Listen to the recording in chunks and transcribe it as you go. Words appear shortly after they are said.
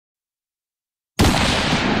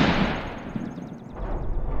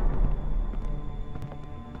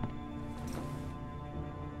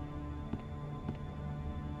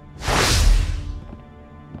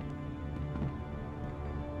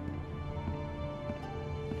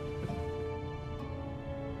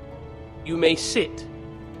You may sit.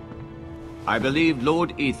 I believe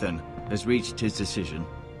Lord Ethan has reached his decision.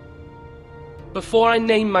 Before I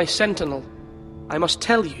name my sentinel, I must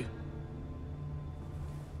tell you.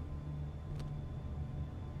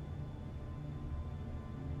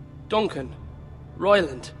 Duncan,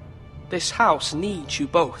 Royland, this house needs you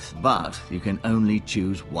both. But you can only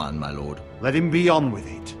choose one, my lord. Let him be on with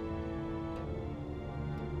it.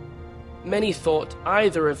 Many thought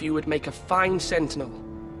either of you would make a fine sentinel,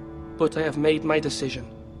 but I have made my decision.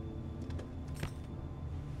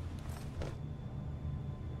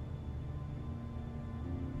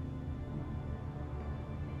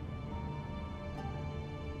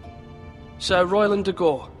 Sir Royland de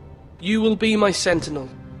Gore, you will be my sentinel.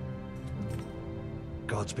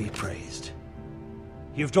 Gods be praised.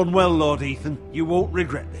 You've done well, Lord Ethan. You won't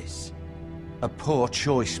regret this. A poor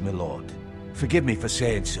choice, my lord. Forgive me for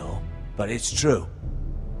saying so, but it's true.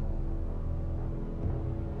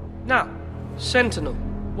 Now, Sentinel,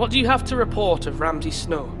 what do you have to report of Ramsay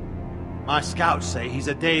Snow? My scouts say he's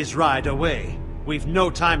a day's ride away. We've no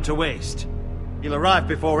time to waste. He'll arrive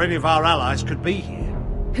before any of our allies could be here.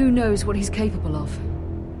 Who knows what he's capable of?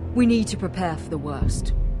 We need to prepare for the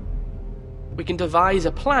worst. We can devise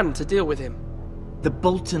a plan to deal with him. The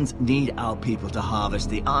Boltons need our people to harvest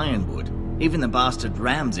the ironwood. Even the bastard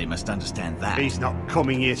Ramsay must understand that. He's not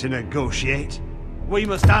coming here to negotiate. We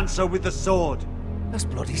must answer with the sword. That's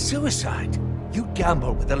bloody suicide. You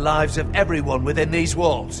gamble with the lives of everyone within these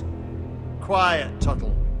walls. Quiet,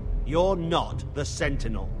 Tuttle. You're not the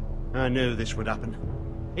Sentinel. I knew this would happen.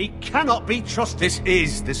 He cannot be trusted. This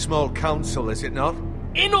is the small council, is it not?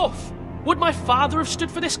 Enough! Would my father have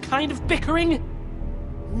stood for this kind of bickering?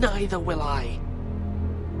 Neither will I.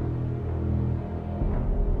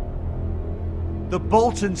 The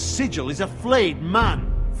Bolton sigil is a flayed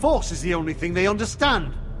man. Force is the only thing they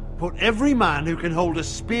understand. Put every man who can hold a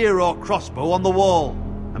spear or crossbow on the wall,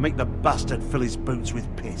 and make the bastard fill his boots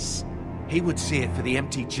with piss. He would see it for the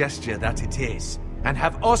empty gesture that it is, and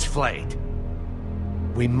have us flayed.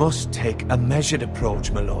 We must take a measured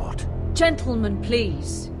approach, my lord. Gentlemen,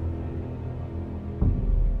 please.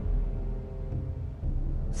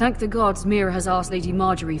 Thank the gods Mira has asked Lady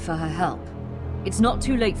Marjorie for her help. It's not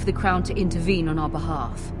too late for the Crown to intervene on our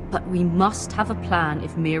behalf, but we must have a plan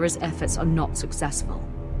if Mira's efforts are not successful.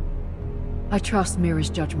 I trust Mira's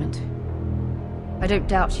judgment. I don't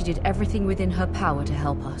doubt she did everything within her power to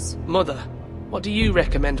help us. Mother, what do you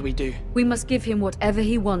recommend we do? We must give him whatever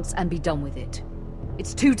he wants and be done with it.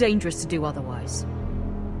 It's too dangerous to do otherwise.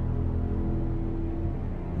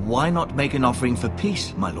 Why not make an offering for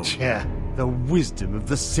peace, my lord? Yeah, the wisdom of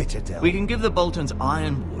the Citadel. We can give the Boltons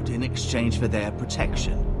ironwood in exchange for their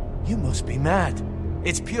protection. You must be mad.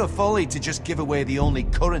 It's pure folly to just give away the only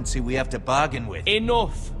currency we have to bargain with.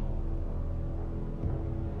 Enough!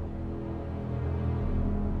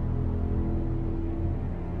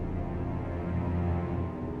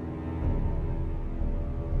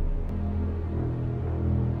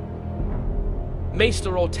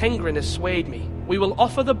 Maester Ortengrin has swayed me. We will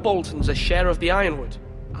offer the Boltons a share of the ironwood,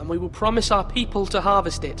 and we will promise our people to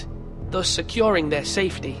harvest it, thus securing their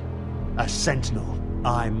safety. A sentinel,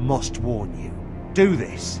 I must warn you. Do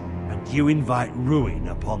this, and you invite ruin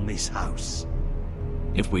upon this house.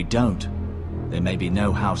 If we don't, there may be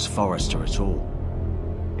no House Forrester at all.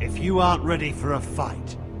 If you aren't ready for a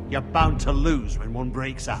fight, you're bound to lose when one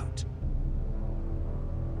breaks out.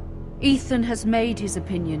 Ethan has made his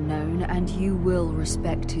opinion known, and you will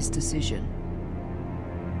respect his decision.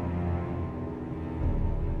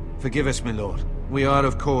 Forgive us, my lord. We are,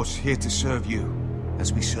 of course, here to serve you,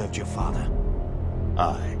 as we served your father.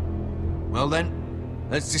 Aye. Well then,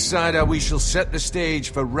 let's decide how we shall set the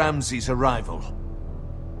stage for Ramsay's arrival.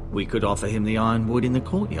 We could offer him the ironwood in the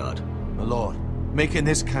courtyard. My lord, making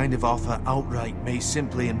this kind of offer outright may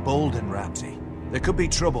simply embolden Ramsay. There could be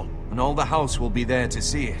trouble, and all the house will be there to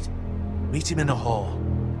see it. Meet him in a hall.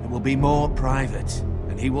 It will be more private,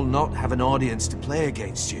 and he will not have an audience to play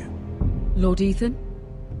against you. Lord Ethan?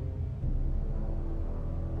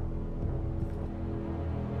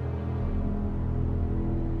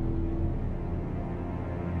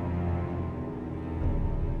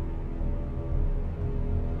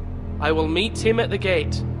 I will meet him at the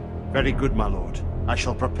gate. Very good, my lord. I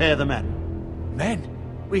shall prepare the men. Men?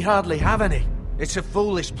 We hardly have any. It's a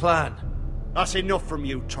foolish plan. That's enough from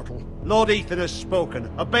you, Tuttle. Lord Ethan has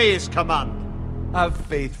spoken. Obey his command. I've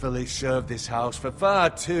faithfully served this house for far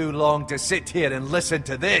too long to sit here and listen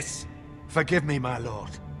to this. Forgive me, my lord,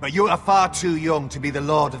 but you are far too young to be the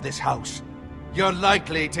lord of this house. You're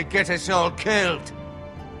likely to get us all killed.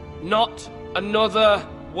 Not another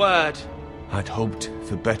word. I'd hoped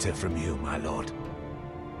for better from you, my lord.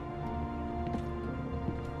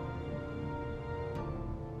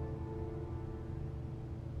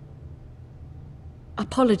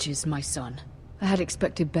 Apologies, my son. I had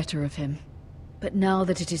expected better of him. But now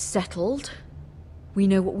that it is settled, we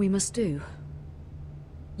know what we must do.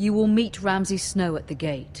 You will meet Ramsay Snow at the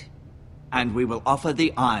gate. And we will offer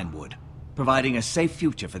the Ironwood, providing a safe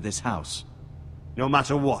future for this house. No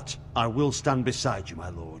matter what, I will stand beside you, my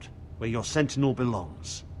lord, where your sentinel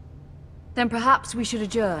belongs. Then perhaps we should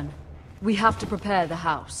adjourn. We have to prepare the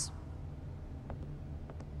house.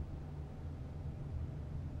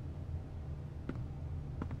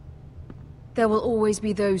 There will always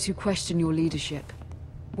be those who question your leadership,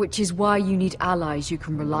 which is why you need allies you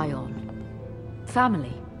can rely on.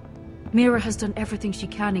 Family. Mira has done everything she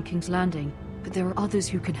can in King's Landing, but there are others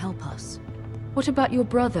who can help us. What about your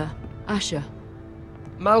brother, Asher?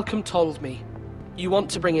 Malcolm told me. You want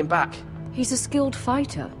to bring him back? He's a skilled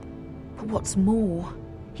fighter. But what's more,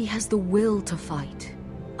 he has the will to fight.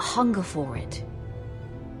 A hunger for it.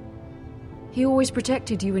 He always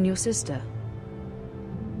protected you and your sister.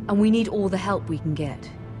 And we need all the help we can get.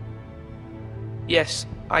 Yes,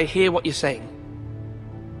 I hear what you're saying.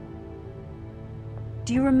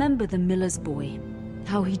 Do you remember the miller's boy?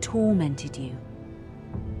 How he tormented you?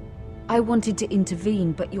 I wanted to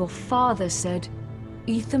intervene, but your father said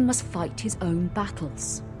Ethan must fight his own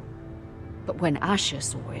battles. But when Asher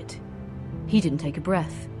saw it, he didn't take a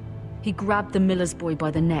breath. He grabbed the miller's boy by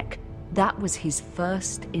the neck. That was his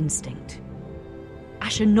first instinct.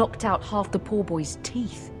 Asher knocked out half the poor boy's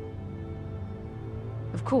teeth.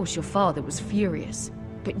 Of course, your father was furious,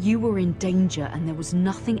 but you were in danger and there was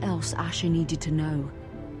nothing else Asher needed to know.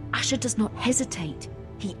 Asher does not hesitate.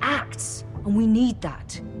 He acts, and we need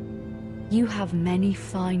that. You have many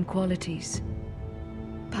fine qualities,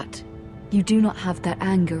 but you do not have that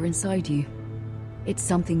anger inside you. It's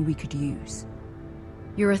something we could use.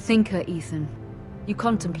 You're a thinker, Ethan. You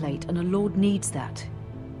contemplate, and a lord needs that.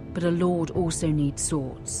 But a lord also needs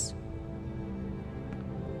swords.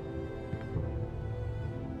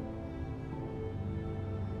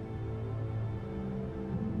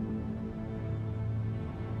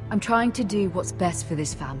 I'm trying to do what's best for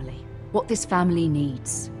this family. What this family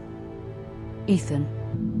needs.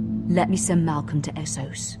 Ethan, let me send Malcolm to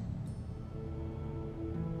Essos.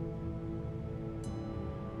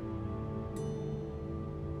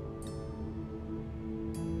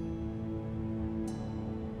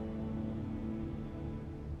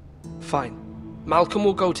 Fine. Malcolm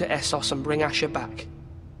will go to Essos and bring Asher back.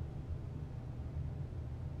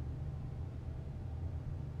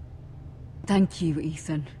 Thank you,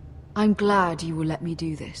 Ethan. I'm glad you will let me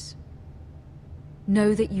do this.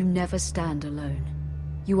 Know that you never stand alone.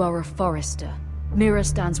 You are a forester. Mira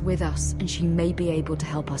stands with us, and she may be able to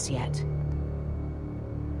help us yet.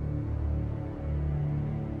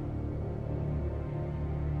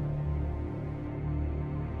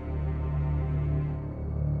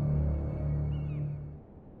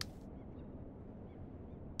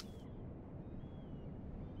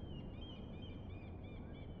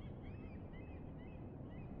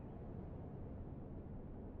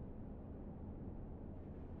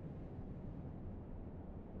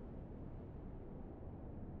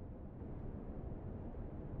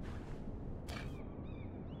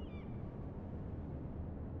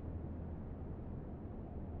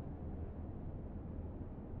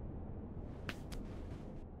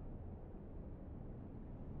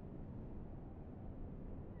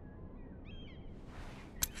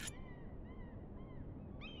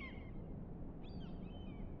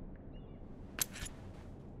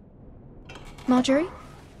 Marjorie?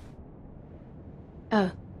 Oh.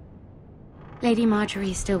 Lady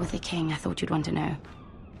Marjorie is still with the king. I thought you'd want to know.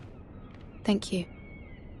 Thank you.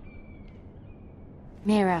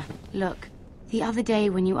 Mira, look. The other day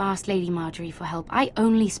when you asked Lady Marjorie for help, I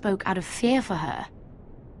only spoke out of fear for her.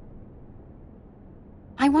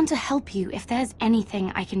 I want to help you if there's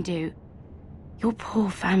anything I can do. Your poor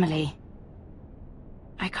family.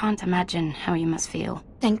 I can't imagine how you must feel.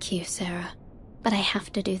 Thank you, Sarah. But I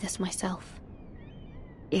have to do this myself.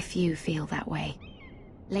 If you feel that way.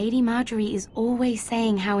 Lady Marjorie is always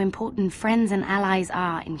saying how important friends and allies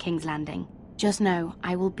are in King's Landing. Just know,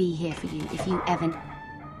 I will be here for you if you ever...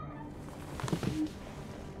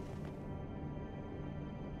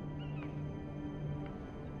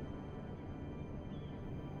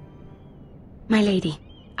 My lady,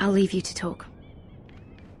 I'll leave you to talk.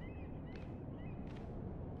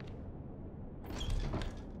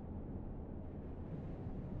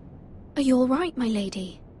 Are you all right, my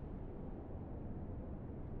lady?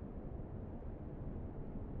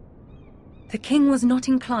 The king was not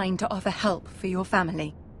inclined to offer help for your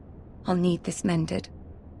family. I'll need this mended.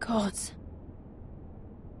 Gods.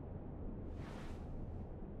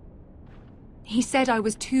 He said I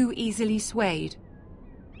was too easily swayed.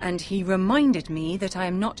 And he reminded me that I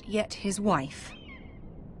am not yet his wife.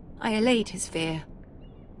 I allayed his fear.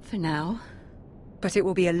 For now. But it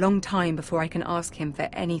will be a long time before I can ask him for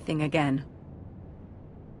anything again.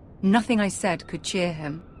 Nothing I said could cheer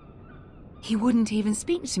him. He wouldn't even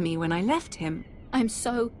speak to me when I left him. I'm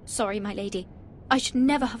so sorry, my lady. I should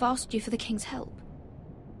never have asked you for the king's help.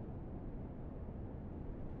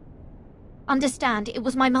 Understand, it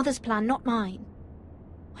was my mother's plan, not mine.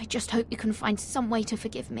 I just hope you can find some way to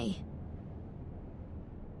forgive me.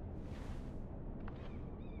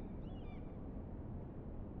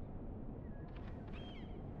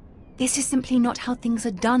 This is simply not how things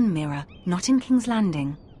are done, Mira. Not in King's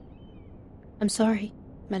Landing. I'm sorry,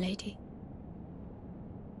 my lady.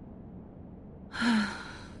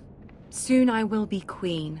 Soon I will be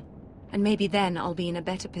queen, and maybe then I'll be in a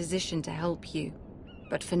better position to help you.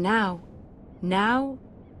 But for now,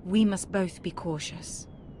 we must both be cautious.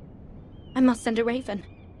 I must send a raven.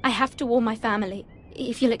 I have to warn my family.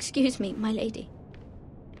 If you'll excuse me, my lady.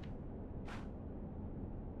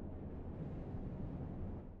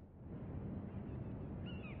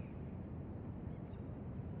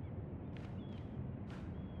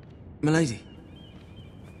 Milady.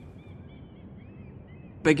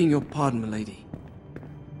 Begging your pardon, milady.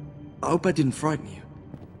 I hope I didn't frighten you.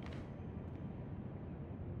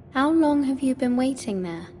 How long have you been waiting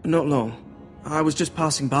there? Not long. I was just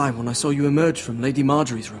passing by when I saw you emerge from Lady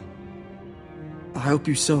Marjorie's room. I hope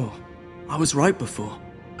you saw. I was right before.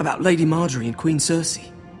 About Lady Marjorie and Queen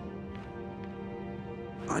Cersei.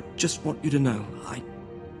 I just want you to know,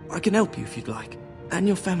 I can help you if you'd like. And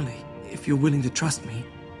your family, if you're willing to trust me.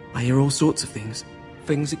 I hear all sorts of things.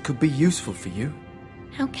 Things that could be useful for you.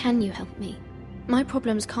 How can you help me? My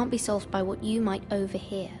problems can't be solved by what you might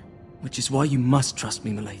overhear. Which is why you must trust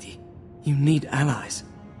me, milady. You need allies.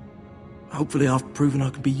 Hopefully I've proven I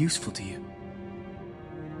can be useful to you.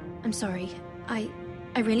 I'm sorry. I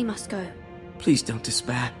really must go. Please don't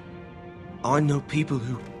despair. I know people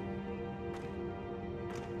who...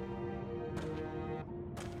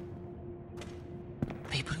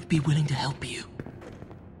 People who'd be willing to help you.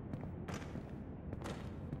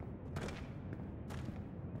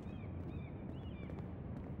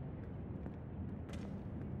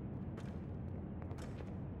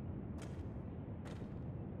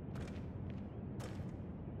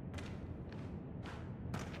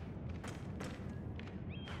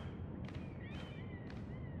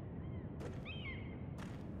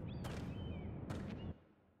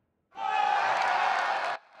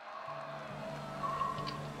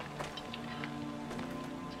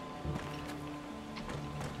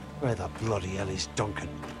 Where the bloody hell is Duncan?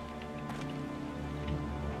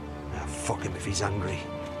 Ah, fuck him if he's angry.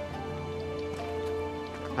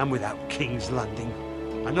 And without King's Landing.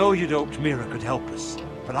 I know you'd hoped Mira could help us,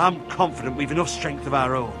 but I'm confident we've enough strength of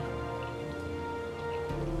our own.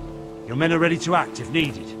 Your men are ready to act if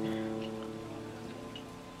needed.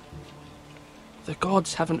 The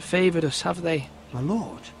gods haven't favoured us, have they? My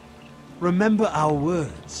lord, remember our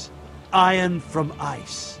words. Iron from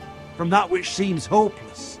ice. From that which seems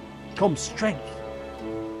hopeless comes strength.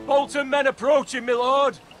 Bolton men approaching, my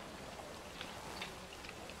lord!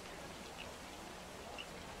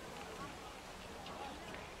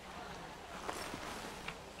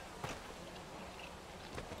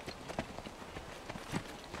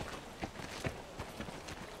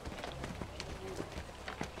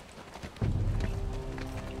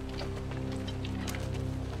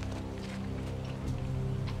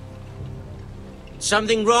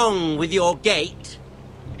 Something wrong with your gate?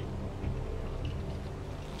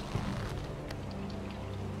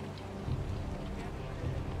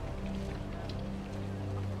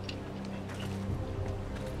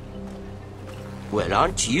 Well,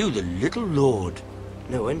 aren't you the little lord?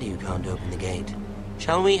 No wonder you can't open the gate.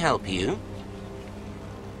 Shall we help you?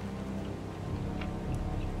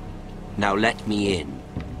 Now let me in.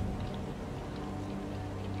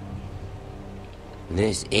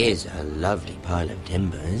 This is a lovely pile of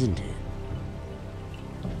timber, isn't it?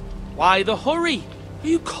 Why the hurry? Are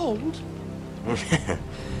you cold?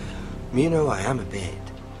 You know, I am a bit.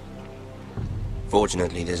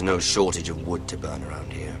 Fortunately, there's no shortage of wood to burn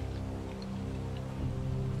around here.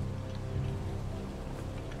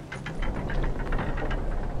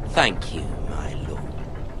 Thank you, my lord.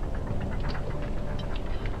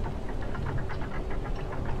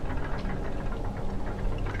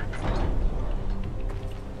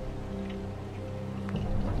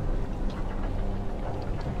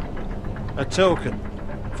 A token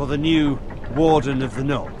for the new Warden of the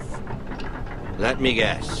North. Let me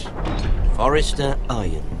guess. Forrester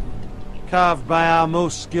Iron. Carved by our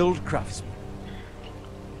most skilled craftsmen.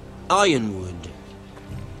 Ironwood.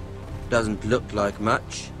 Doesn't look like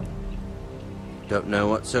much. Don't know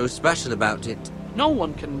what's so special about it. No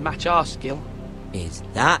one can match our skill. Is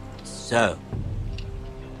that so?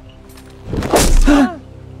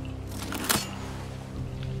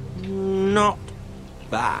 Not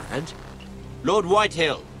bad. Lord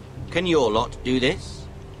Whitehill, can your lot do this?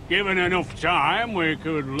 Given enough time, we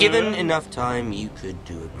could learn. Given enough time, you could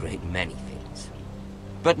do a great many things.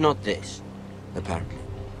 But not this, apparently.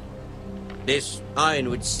 This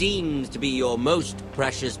ironwood seems to be your most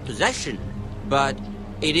precious possession, but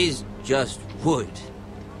it is just wood.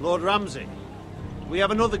 Lord Ramsay, we have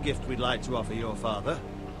another gift we'd like to offer your father.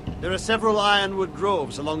 There are several ironwood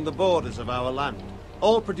groves along the borders of our land,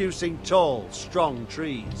 all producing tall, strong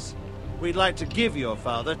trees. We'd like to give your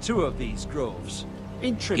father 2 of these groves,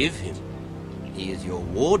 in tribute. Give him? He is your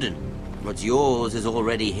warden. What's yours is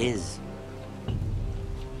already his.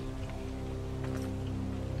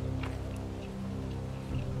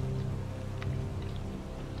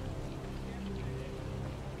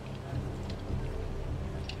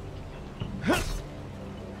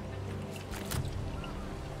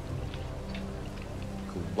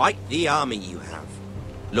 Quite the army you have,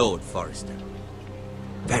 Lord Forrester.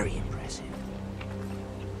 Very impressive.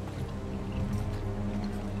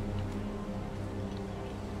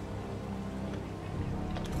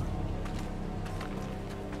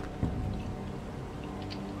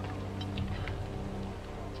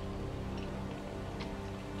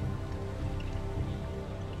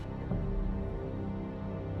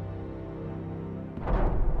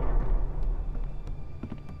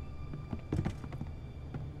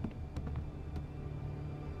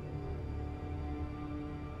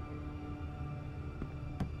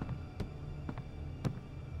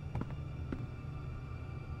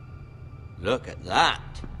 Look at that.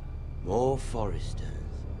 More Forresters.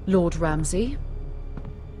 Lord Ramsay?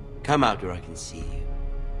 Come out where I can see you.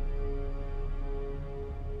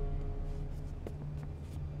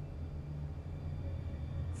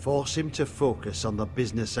 Force him to focus on the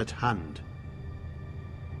business at hand.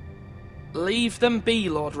 Leave them be,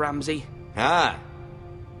 Lord Ramsay. Ah,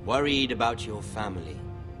 worried about your family.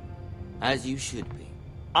 As you should be.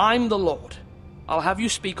 I'm the Lord. I'll have you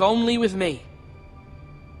speak only with me.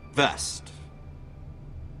 First,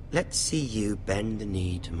 let's see you bend the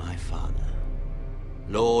knee to my father,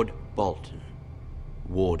 Lord Bolton,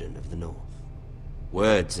 Warden of the North.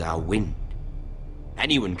 Words are wind.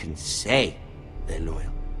 Anyone can say they're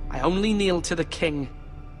loyal. I only kneel to the king.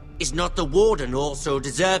 Is not the Warden also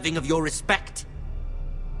deserving of your respect?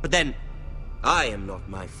 But then, I am not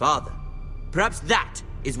my father. Perhaps that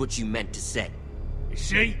is what you meant to say. You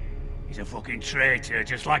see? He's a fucking traitor,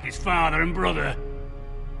 just like his father and brother.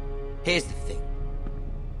 Here's the thing.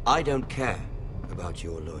 I don't care about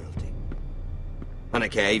your loyalty. And I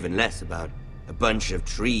care even less about a bunch of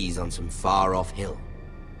trees on some far-off hill.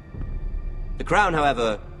 The Crown,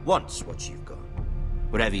 however, wants what you've got.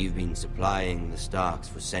 Whatever you've been supplying the Starks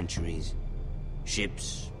for centuries.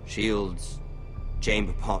 Ships, shields,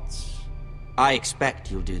 chamber pots. I expect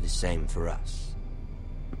you'll do the same for us.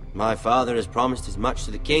 My father has promised as much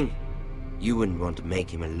to the king. You wouldn't want to make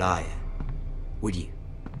him a liar, would you?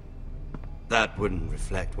 That wouldn't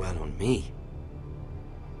reflect well on me.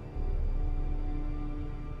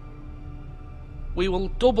 We will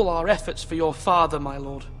double our efforts for your father, my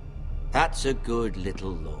lord. That's a good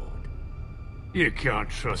little lord. You can't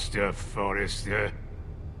trust her, Forrester.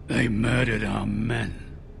 They murdered our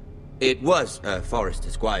men. It was a Forrester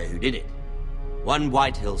squire who did it. One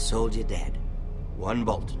Whitehill soldier dead. One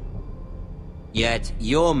Bolton. Yet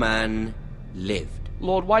your man lived.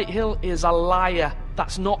 Lord Whitehill is a liar.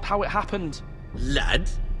 That's not how it happened. Lad?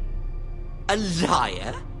 A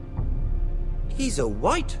liar? He's a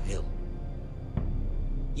Whitehill.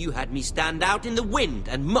 You had me stand out in the wind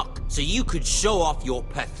and muck so you could show off your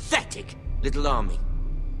pathetic little army.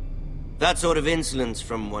 That sort of insolence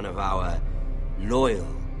from one of our loyal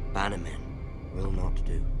bannermen will not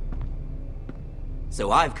do.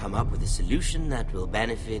 So I've come up with a solution that will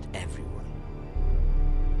benefit everyone.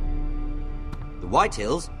 The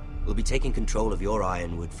Whitehills will be taking control of your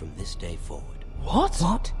ironwood from this day forward. What?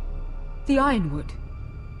 What? The Ironwood?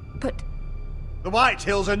 But... The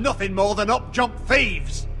Whitehills are nothing more than up-jump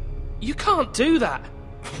thieves! You can't do that.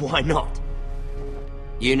 Why not?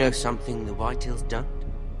 You know something the Whitehills don't?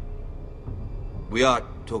 We are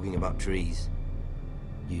talking about trees.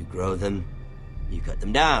 You grow them, you cut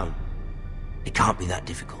them down. It can't be that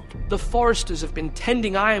difficult. The Foresters have been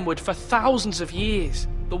tending ironwood for thousands of years.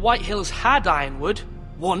 The Whitehills had ironwood,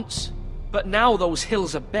 once, but now those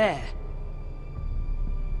hills are bare.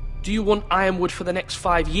 Do you want ironwood for the next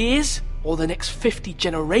 5 years, or the next 50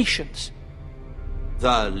 generations?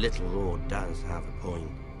 The little lord does have a point.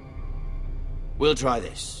 We'll try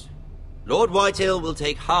this. Lord Whitehill will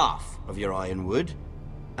take half of your ironwood,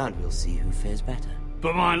 and we'll see who fares better.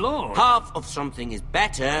 But my lord... Half of something is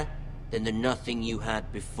better than the nothing you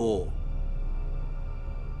had before.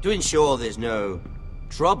 To ensure there's no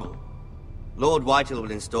trouble, Lord Whitehill will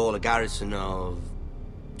install a garrison of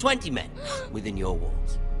 20 men within your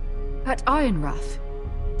walls. At Ironrath,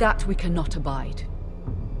 that we cannot abide.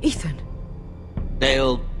 Ethan.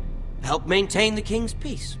 They'll help maintain the king's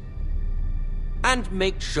peace. And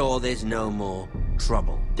make sure there's no more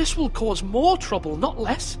trouble. This will cause more trouble, not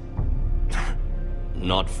less.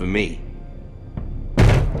 Not for me.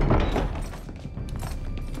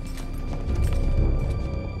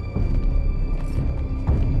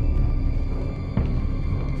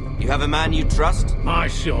 You have a man you trust? My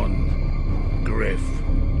son, Griff.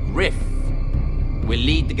 Griff will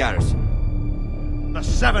lead the garrison. The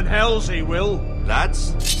seven hells he will.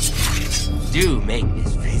 Lads, do make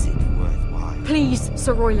this visit worthwhile. Please,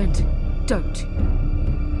 Sir Royland, don't.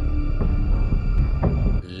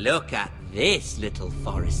 Look at this, little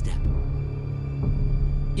Forester.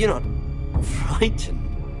 You're not frightened,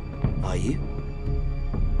 are you?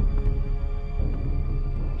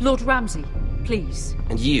 Lord Ramsay, please.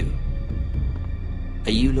 And you?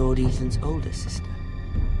 Are you Lord Ethan's older sister?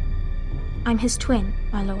 I'm his twin,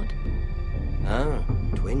 my lord. Ah,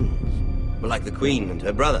 twins. Well, like the Queen and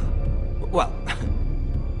her brother. Well,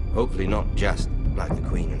 hopefully not just like the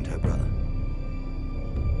Queen and her brother.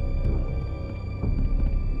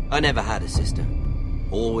 I never had a sister.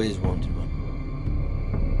 Always wanted one.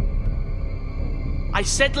 I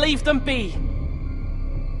said leave them be.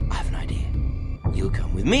 I have an idea. You'll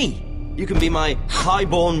come with me. You can be my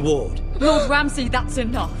highborn ward. Lord Ramsay, that's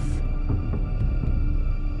enough.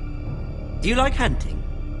 Do you like hunting?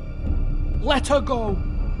 Let her go.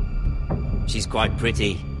 She's quite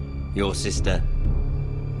pretty, your sister.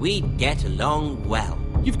 We'd get along well.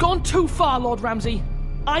 You've gone too far, Lord Ramsay.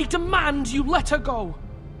 I demand you let her go.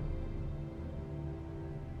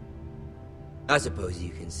 I suppose you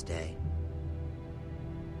can stay.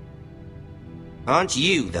 Aren't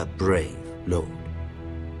you the brave lord?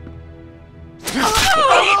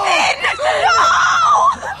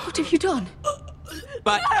 What have you done?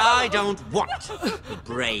 But I don't want the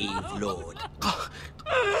brave lord.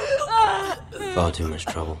 Far too much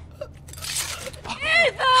trouble.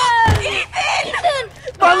 Ethan! Ethan!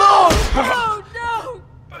 My lord! Oh, no!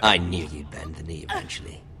 I knew you'd bend the knee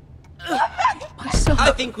eventually. My son.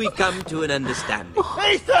 I think we've come to an understanding.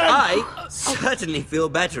 Ethan! I certainly feel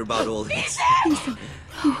better about all this. Ethan.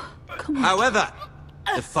 Come on. However,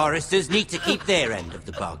 the Foresters need to keep their end of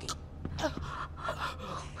the bargain.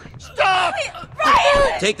 Stop!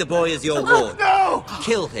 Ryan! Take the boy as your ward. No!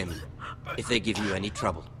 Kill him if they give you any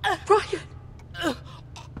trouble. Ryan.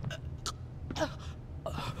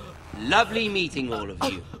 Lovely meeting all of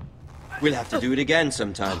you. We'll have to do it again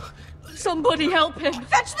sometime. Somebody help him.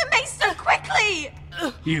 Fetch the maester, quickly!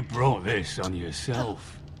 You brought this on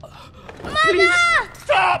yourself. Mama!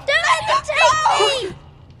 Stop! Don't let him take me!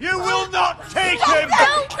 You will not take him!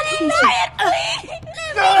 Don't, please! Ryan, please!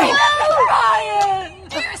 No! Ryan!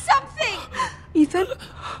 Do something! Ethan.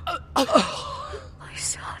 My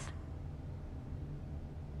son.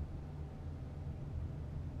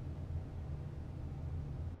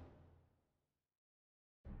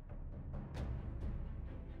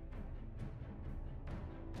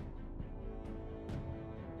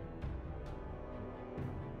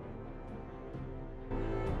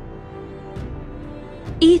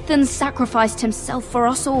 Ethan sacrificed himself for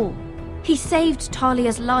us all. He saved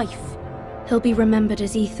Talia's life. He'll be remembered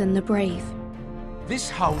as Ethan the Brave. This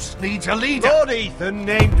house needs a leader. Lord Ethan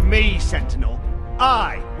named me Sentinel.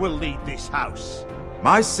 I will lead this house.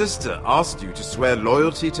 My sister asked you to swear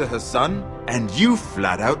loyalty to her son, and you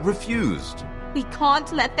flat out refused. We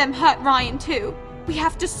can't let them hurt Ryan too. We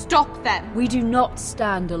have to stop them. We do not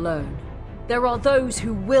stand alone. There are those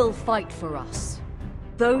who will fight for us.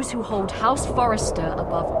 Those who hold House Forrester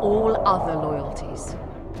above all other loyalties.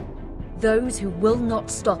 Those who will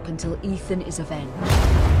not stop until Ethan is avenged.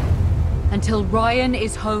 Until Ryan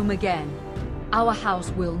is home again, our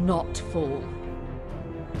house will not fall.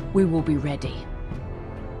 We will be ready.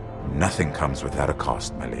 Nothing comes without a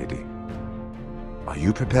cost, my lady. Are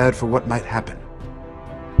you prepared for what might happen?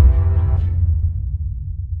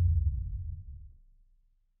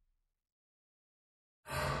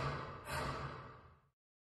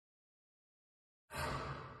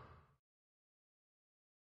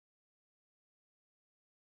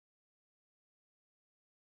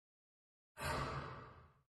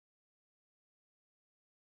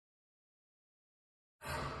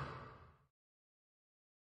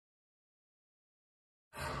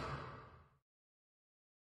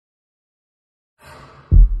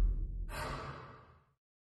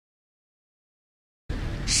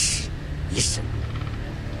 listen.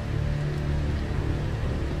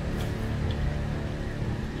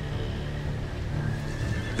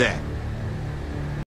 There.